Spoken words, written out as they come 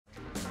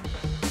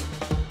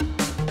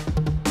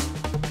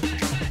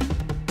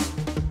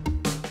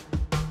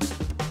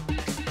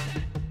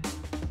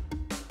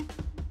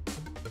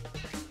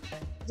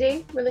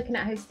Today, we're looking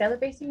at how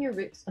celebrating your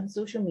roots on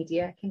social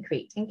media can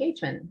create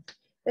engagement.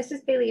 This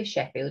is Bailey of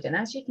Sheffield, and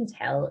as you can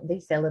tell,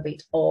 they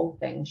celebrate all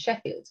things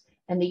Sheffield,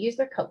 and they use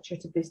their culture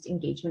to boost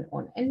engagement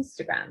on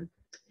Instagram.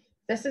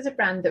 This is a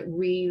brand that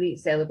really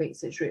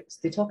celebrates its roots.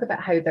 They talk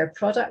about how their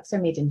products are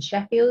made in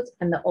Sheffield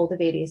and that all the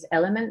various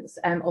elements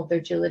of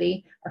their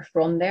jewellery are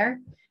from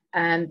there.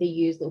 They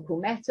use local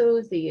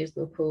metals, they use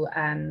local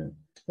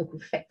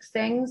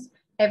fixings.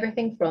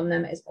 Everything from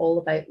them is all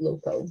about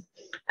local.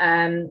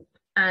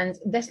 And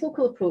this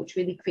local approach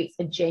really creates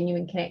a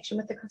genuine connection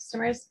with the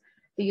customers.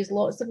 They use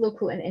lots of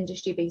local and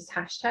industry-based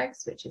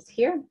hashtags, which is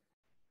here,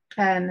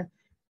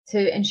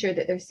 to ensure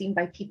that they're seen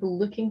by people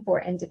looking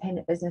for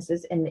independent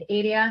businesses in the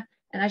area.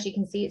 And as you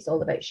can see, it's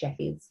all about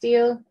Sheffield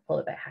steel, all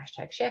about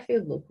hashtag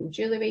Sheffield, local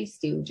jewellery,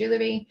 steel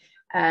jewellery.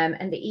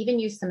 And they even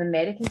use some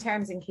American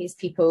terms in case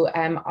people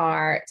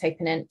are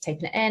typing it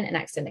in and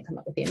accidentally come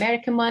up with the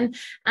American one.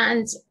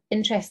 And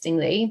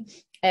interestingly,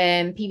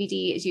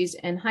 PVD is used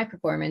in high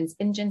performance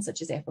engines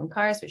such as F1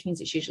 cars, which means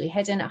it's usually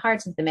hidden. It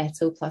hardens the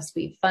metal, plus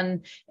we have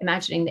fun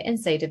imagining the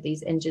inside of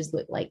these engines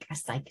look like a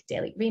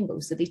psychedelic rainbow.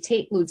 So they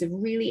take loads of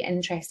really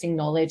interesting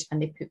knowledge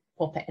and they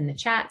pop it in the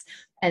chat,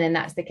 and then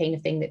that's the kind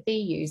of thing that they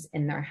use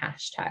in their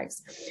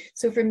hashtags.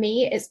 So for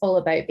me, it's all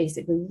about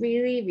basically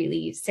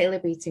really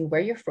celebrating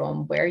where you're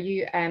from, where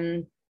you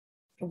are,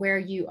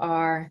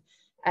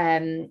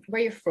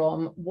 where you're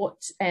from, what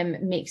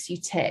makes you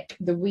tick,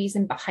 the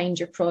reason behind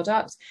your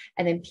product,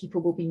 and then people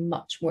will be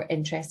much more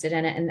interested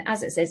in it. And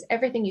as it says,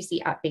 everything you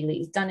see at Bailey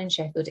is done in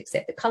Sheffield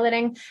except the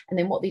colouring, and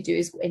then what they do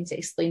is go in to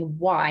explain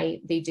why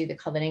they do the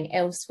colouring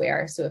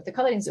elsewhere. So if the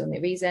colouring is the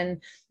only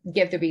reason,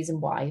 give the reason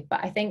why.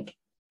 But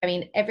I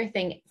mean,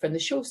 everything from the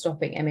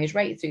show-stopping image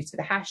right through to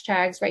the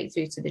hashtags, right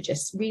through to the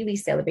just really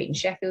celebrating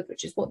Sheffield,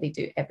 which is what they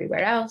do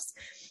everywhere else.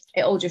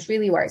 It all just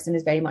really works and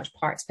is very much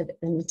an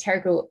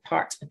integral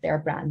part of their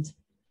brand.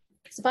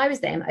 So if I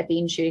was them, I'd be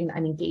ensuring that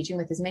I'm engaging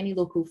with as many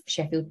local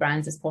Sheffield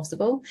brands as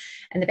possible.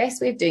 And the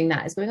best way of doing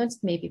that is going onto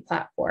the Maybe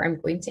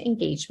platform, going to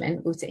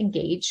engagement, go to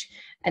engage,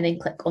 and then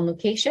click on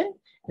location.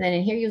 And then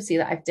in here, you'll see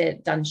that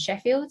I've done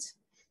Sheffield.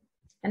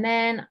 And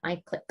then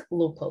I click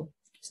local.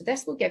 So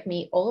this will give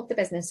me all of the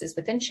businesses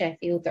within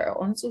Sheffield that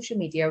are on social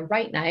media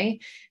right now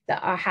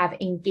that have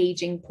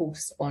engaging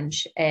posts on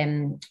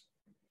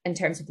in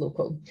terms of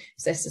local.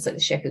 So this is like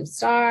the Sheffield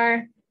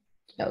Star.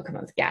 It'll come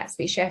on to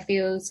Gatsby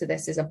Sheffield. So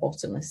this is a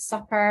bottomless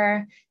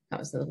supper. That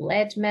was the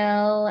Lead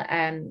Mill,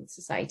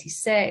 Society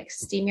 6,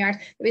 Steam Yard.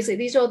 Basically,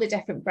 these are all the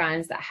different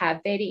brands that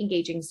have very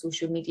engaging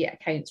social media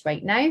accounts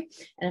right now. And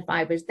if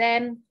I was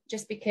them,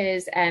 just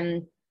because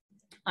I'm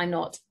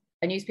not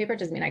a newspaper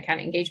doesn't mean I can't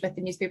engage with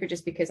the newspaper.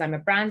 Just because I'm a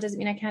brand doesn't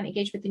mean I can't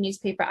engage with the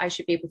newspaper. I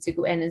should be able to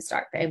go in and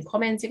start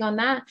commenting on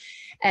that.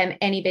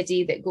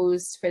 Anybody that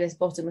goes for this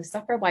bottomless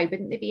supper, why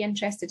wouldn't they be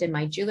interested in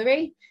my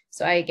jewellery?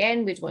 So I,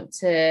 again, would want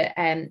to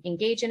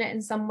engage in it in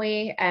some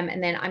way.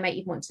 And then I might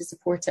even want to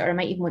support it, or I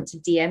might even want to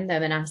DM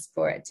them and ask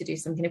for it to do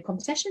some kind of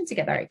competition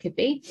together. It could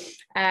be.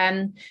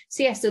 So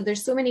yeah, so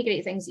there's so many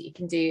great things that you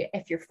can do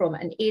if you're from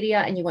an area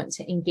and you want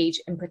to engage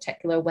in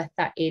particular with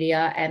that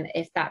area, and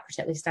if that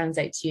particularly stands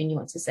out to you and you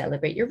want to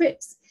celebrate your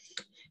roots.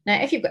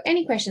 Now, if you've got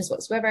any questions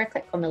whatsoever,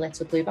 click on the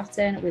little blue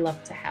button. We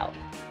love to help.